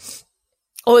badbyxor.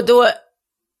 Och då,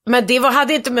 men det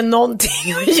hade inte med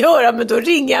någonting att göra, men då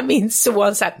ringer jag min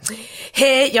son så här: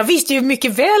 hej, jag visste ju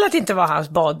mycket väl att det inte var hans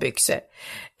badbyxor.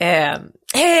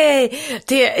 Hej,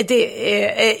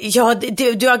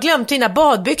 du har glömt dina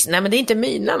badbyxor. Nej, men det är inte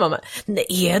mina, mamma. Nej,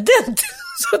 är det inte?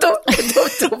 Så de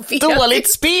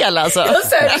dåligt spel alltså. Ja,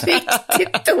 så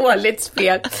riktigt dåligt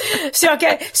spel.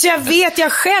 Så jag vet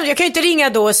jag själv, jag kan ju inte ringa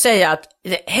då och säga att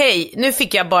hej, nu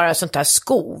fick jag bara sånt här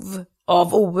skov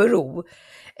av oro.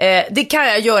 Det kan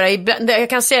jag göra ibland. Jag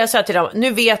kan säga så här till dem,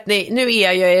 nu vet ni, nu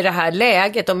är jag i det här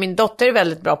läget, och min dotter är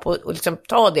väldigt bra på att liksom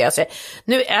ta det. Jag säger,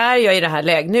 nu är jag i det här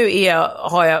läget, nu är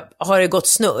har det gått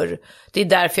snurr. Det är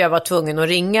därför jag var tvungen att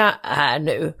ringa här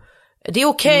nu. Det är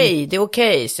okej, det är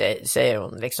okej, säger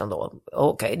hon liksom då.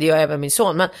 Okej, det gör även min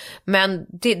son. Men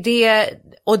det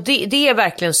är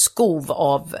verkligen skov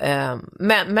av,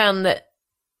 men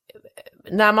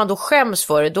när man då skäms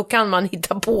för det, då kan man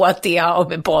hitta på att det har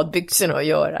med badbyxorna att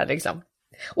göra liksom.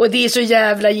 Och det är så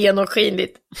jävla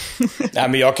genomskinligt. Nej,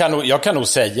 men jag kan nog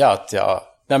säga att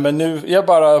nej, men nu,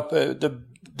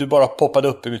 du bara poppade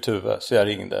upp i mitt huvud så jag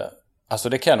ringde. Alltså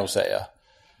det kan jag nog säga.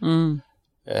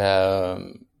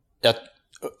 Jag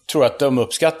tror att de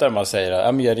uppskattar när man säger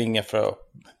att jag ringer för att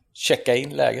checka in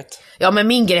läget. Ja, men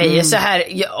min grej är så här,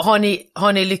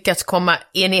 har ni lyckats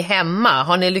är ni hemma?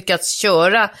 Har ni lyckats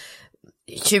köra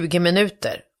 20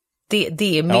 minuter?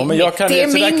 Det är min, ja, men jag kan, det är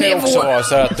så min nivå. Också vara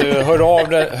så att du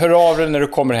hör av dig när du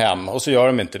kommer hem, och så gör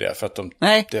de inte det för att de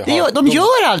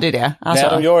gör aldrig det. Alltså.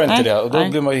 Nej, de gör inte det, och då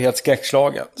blir man ju helt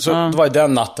skräckslagen. Så då var ju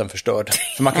den natten förstörd.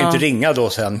 För man kan ju inte ringa då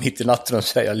sen mitt i natten och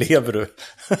säga, lever du?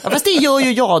 Ja, fast det gör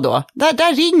ju jag då.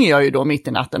 Där ringer jag ju då mitt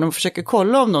i natten och försöker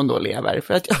kolla om de då lever.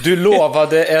 För att Du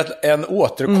lovade en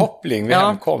återkoppling vid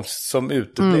hemkomst som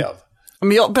uteblev.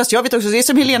 Men jag vet också, det är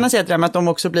som Helena säger till dem, att de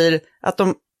också blir, att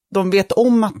de vet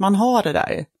om att man har det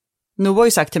där. Nu har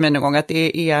ju sagt till mig någon gång att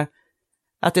det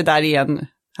där är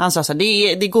han sa så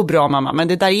här, det går bra mamma, men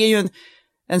det där är ju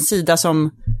en sida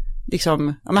som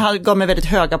liksom, men han gav mig väldigt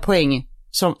höga poäng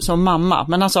som mamma,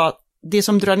 men han sa det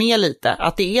som drar ner lite,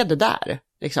 att det är det där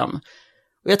liksom.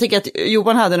 Och jag tycker att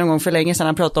Johan hade någon gång för länge sedan,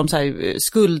 han pratade om så här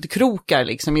skuldkrokar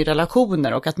liksom i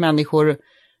relationer, och att människor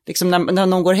liksom när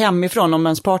någon går hemifrån, om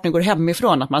ens partner går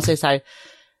hemifrån, att man säger så här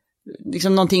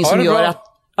liksom någonting som gör att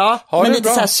men lite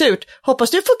så här surt,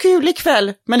 hoppas du får kul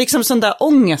ikväll, men liksom sån där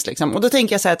ångest liksom. Och då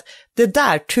tänker jag så här att det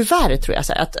där, tyvärr tror jag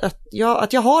så här,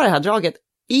 att jag har det här draget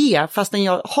fastän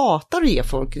jag hatar att ge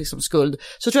folk liksom skuld,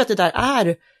 så tror jag att det där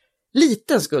är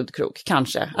liten skuldkrok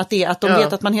kanske, att de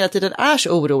vet att man hela tiden är så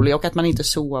orolig, och att man inte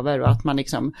sover, och att man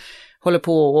liksom håller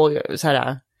på och så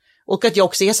här. Och att jag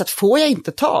också är så att får jag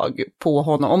inte tag på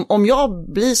honom, om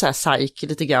jag blir så här psyk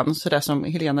lite grann, så där som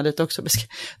Helena lite också beskrev,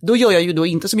 då gör jag ju då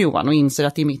inte som Johan och inser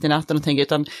att det är mitt i natten och tänker,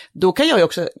 utan då kan jag ju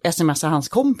också smsa hans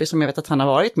kompis som jag vet att han har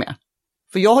varit med.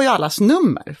 För jag har ju allas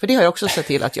nummer, för det har jag också sett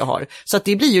till att jag har. Så att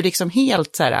det blir ju liksom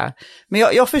helt så här, men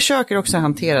jag försöker också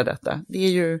hantera detta. Det är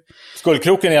ju...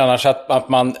 Skuldkroken är annars att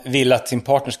man vill att sin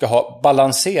partner ska ha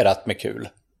balanserat med kul.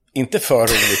 Inte för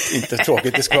roligt, inte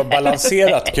tråkigt, det ska vara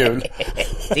balanserat kul.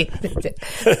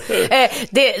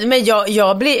 Men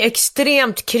jag blir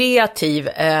extremt kreativ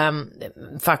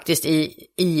faktiskt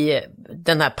i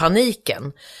den här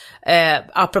paniken.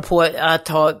 Apropå att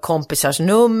ha kompisars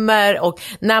nummer, och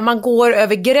när man går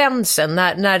över gränsen,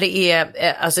 när det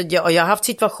är, alltså jag har haft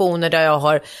situationer där jag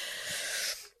har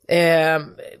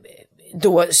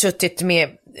då suttit med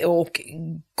och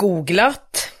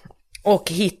googlat och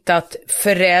hittat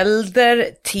förälder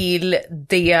till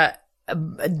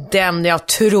den jag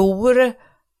tror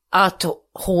att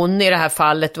hon i det här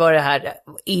fallet var det här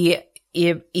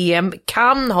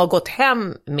kan ha gått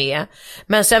hem med,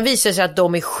 men sen visar det sig att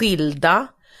de är skilda.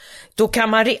 Då kan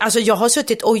man, alltså jag har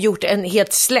suttit och gjort en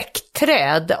helt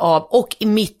släktträd av, och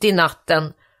mitt i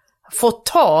natten fått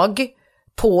tag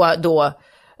på då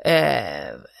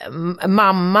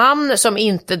mamman som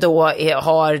inte då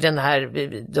har den här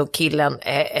då killen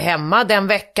hemma den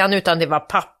veckan, utan det var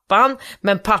pappan,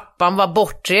 men pappan var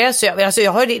bortrest, så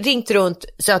jag har ringt runt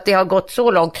så att det har gått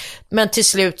så långt, men till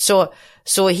slut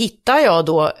så hittar jag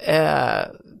då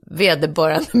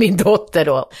vederbörande min dotter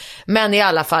då, men i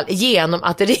alla fall genom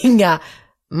att ringa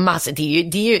massor,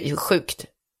 det är ju sjukt.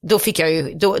 Då fick jag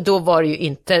ju, då var det ju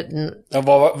inte... Ja,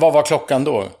 vad var klockan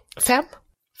då?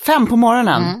 5 på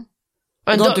morgonen?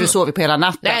 Och då har inte du sovit på hela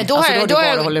natten? Nej, då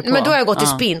har jag gått i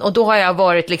spinn, och då har jag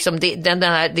varit liksom, den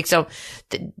här liksom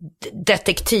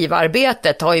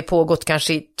detektivarbetet har ju pågått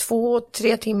kanske i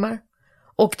 2-3 timmar.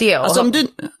 Och det, alltså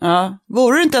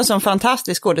vore du inte en sån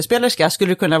fantastisk skådespelerska,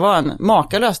 skulle du kunna vara en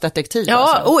makalös detektiv?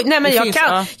 Ja, alltså. Nej men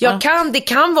det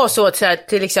kan vara så att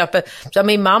till exempel, som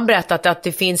min man berättat, att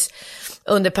det finns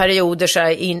under perioder så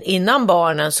här, innan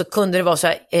barnen, så kunde det vara så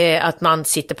här, att man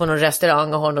sitter på någon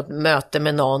restaurang och har något möte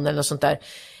med någon eller något sånt där.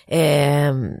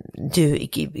 Du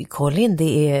Colin,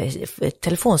 det är ett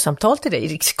telefonsamtal till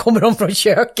dig, kommer de från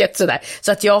köket så där.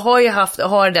 Så att jag har ju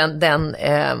har den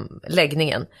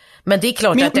läggningen. Men det är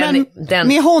klart att den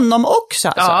med honom också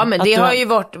alltså, ja, men det har ju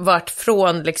varit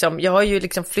från liksom, jag har ju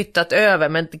liksom flyttat över,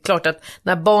 men det är klart att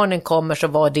när barnen kommer så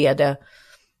var det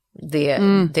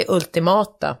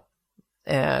ultimata.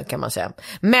 kan man säga.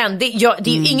 Men det är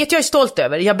inget jag är stolt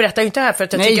över. Jag berättar ju inte här för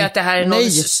att jag tycker att det här är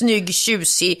någon snygg,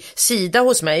 tjusig sida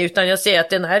hos mig, utan jag säger att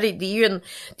den här, det är ju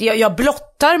jag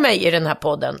blottar mig i den här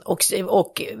podden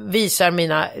och visar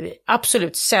mina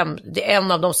absolut det är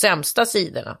en av de sämsta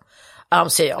sidorna,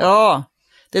 anser jag. Ja.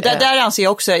 Det där anser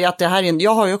jag också att det här är,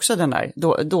 jag har ju också den där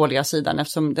dåliga sidan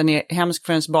eftersom den är hemsk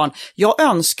för ens barn. Jag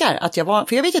önskar att jag var,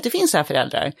 för jag vet att det finns här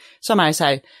föräldrar som är så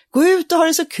här, gå ut och ha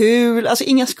det så kul, alltså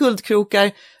inga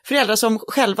skuldkrokar. Föräldrar som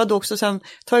själva då också sen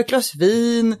tar ett glas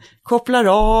vin, kopplar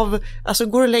av, alltså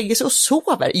går och lägger sig och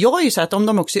sover. Jag är ju så här att om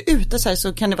de också är ute så här,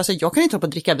 så kan det vara så här, jag kan inte hålla på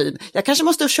att dricka vin. Jag kanske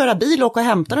måste köra bil och åka och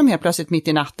hämta dem helt plötsligt mitt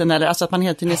i natten, eller alltså att man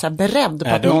hela tiden är så här beredd på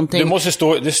att någonting. Du måste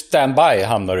stå, standby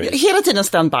hamnar du i. Hela tiden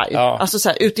standby. Ja. Alltså så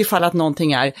här, utifall att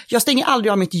någonting är. Jag stänger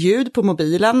aldrig av mitt ljud på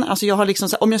mobilen. Alltså jag har liksom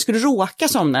så här, om jag skulle råka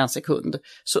somna en sekund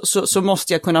så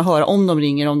måste jag kunna höra om de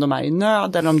ringer, om de är i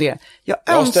nöd eller om det. Jag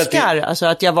önskar alltså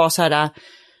att jag var så här.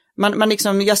 Man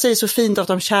liksom, jag säger så fint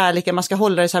om kärleken, man ska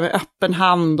hålla det så här med öppen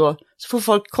hand och så får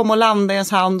folk komma och landa i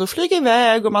ens hand och flyga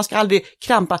iväg och man ska aldrig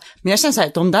krampa. Men jag känner så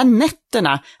här, de där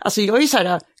nätterna, alltså jag är ju så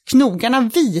här, knogarna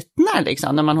vitnar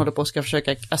liksom när man håller på och ska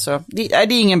försöka, alltså det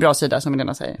är ingen bra sida som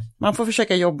Helena säger. Man får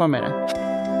försöka jobba med det.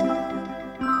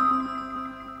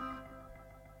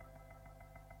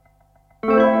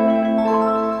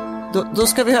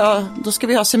 Då ska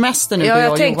vi ha semester nu. Ja,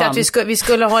 jag tänkte att vi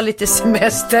skulle ha lite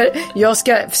semester. Jag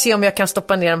ska se om jag kan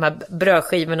stoppa ner de här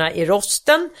brödskivorna i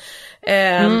rosten.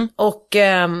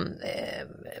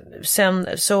 Sen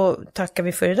så tackar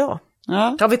vi för idag.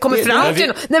 Ja. Har vi kommit fram till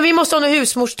något? Nej, vi måste ha några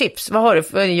husmorstips. Vad har du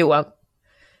för Johan?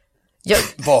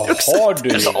 Vad har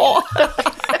du? Ja.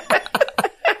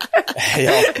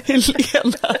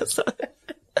 Helena alltså.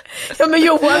 Ja, men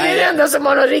Johan är det enda som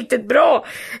har något riktigt bra.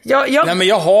 Nej, men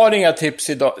jag har inga tips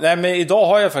idag. Nej, men idag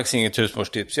har jag faktiskt inget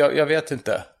husmorstips. Jag vet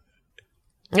inte.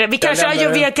 Ja, vi kanske har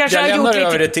gjort lite...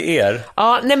 över det till er.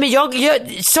 Ja, nej, men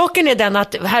saken är den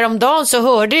att häromdagen så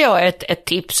hörde jag ett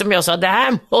tips som jag sa,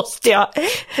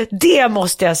 det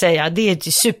måste jag säga. Det är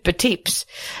ett supertips.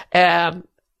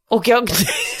 Och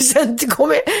sen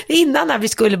innan när vi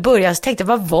skulle börja så tänkte jag,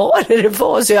 vad var det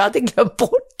var? Så jag hade glömt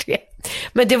bort det.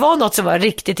 Men det var något som var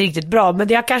riktigt, riktigt bra. Men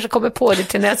jag kanske kommer på det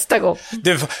till nästa gång.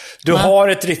 Du har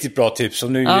ett riktigt bra tips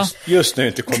som du just nu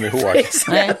inte kommer ihåg.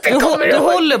 Nej, du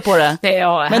håller på det. Nej,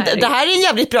 men det här är en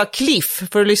jävligt bra cliff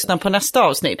för att lyssna på nästa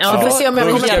avsnitt. Ja, får se om jag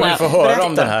kommer få höra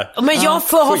om den här. Men jag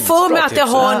får för mig att det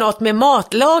har något med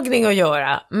matlagning att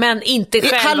göra. Men inte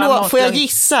själva matlagning. Får jag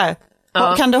gissa?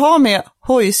 Ja. Kan det ha med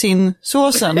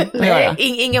hoisin-såsen att göra? Nej,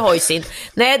 ingen hoisin.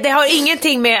 Nej, det har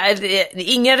ingenting med,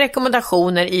 inga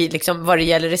rekommendationer i liksom vad det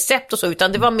gäller recept och så,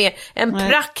 utan det var mer en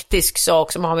praktisk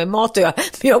sak som har med mat att göra.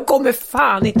 Men jag kommer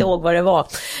fan inte ihåg vad det var.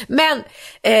 Men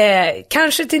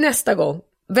kanske till nästa gång.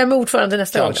 Vem är ordförande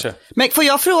nästa gång? Men får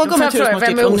jag fråga om ett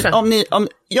husmorstips?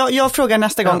 Jag frågar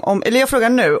nästa gång, eller jag frågar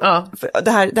nu,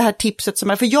 det här tipset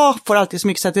som är, för jag får alltid så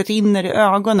mycket så att det rinner i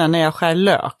ögonen när jag skär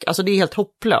lök. Alltså det är helt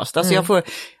hopplöst. Alltså jag får,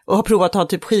 och har provat att ha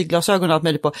typ skidglasögon och allt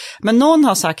möjligt på. Men någon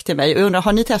har sagt till mig, och jag undrar,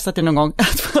 har ni testat det någon gång?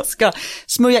 Att man ska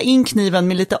smörja in kniven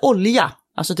med lite olja,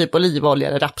 alltså typ olivolja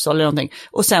eller rapsolja eller någonting,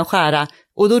 och sen skära,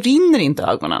 och då rinner inte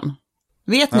ögonen.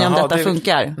 Vet ni om detta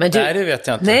funkar? Nej, det vet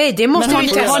jag inte. Nej, det måste vi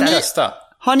testa.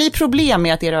 Har ni problem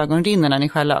med att era ögon rinner när ni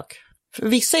skär lök? För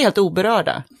vissa är helt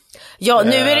oberörda. Ja,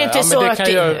 nu är det inte så att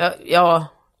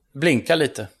blinka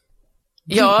lite.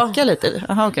 Blinka lite?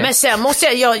 Aha, okay. Men sen måste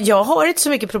jag har inte så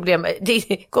mycket problem.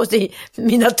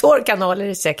 Mina tårkanaler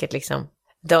är säkert liksom...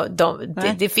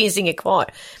 Det finns inget kvar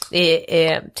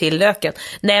till löken.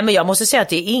 Nej, men jag måste säga att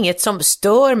det är inget som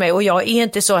stör mig. Och jag är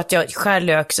inte så att jag skär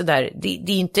lök sådär. Det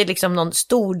är inte liksom någon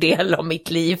stor del av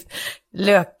mitt liv.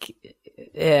 Lök...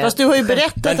 Fast du har ju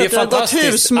berättat att du har gått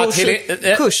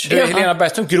husmorskurs. Helena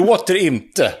Bergström gråter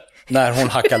inte när hon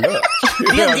hackar lök.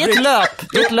 Det är ett löp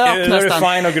nästan. Det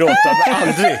är fine att gråta,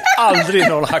 men aldrig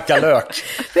när hon hackar lök.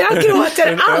 Men jag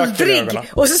gråter aldrig.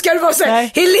 Och så ska det vara så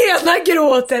här, Helena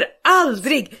gråter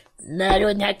aldrig när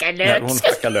hon hackar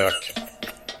lök.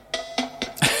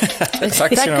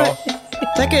 Tack ska ni ha.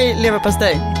 Tack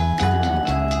leverpastej.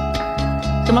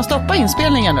 Ska man stoppa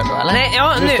inspelningen nu då, eller? Nej,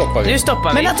 nu stoppar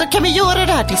vi. Men alltså, kan vi göra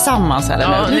det här tillsammans,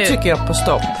 eller? Nu trycker jag på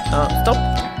stopp. Ja, stopp.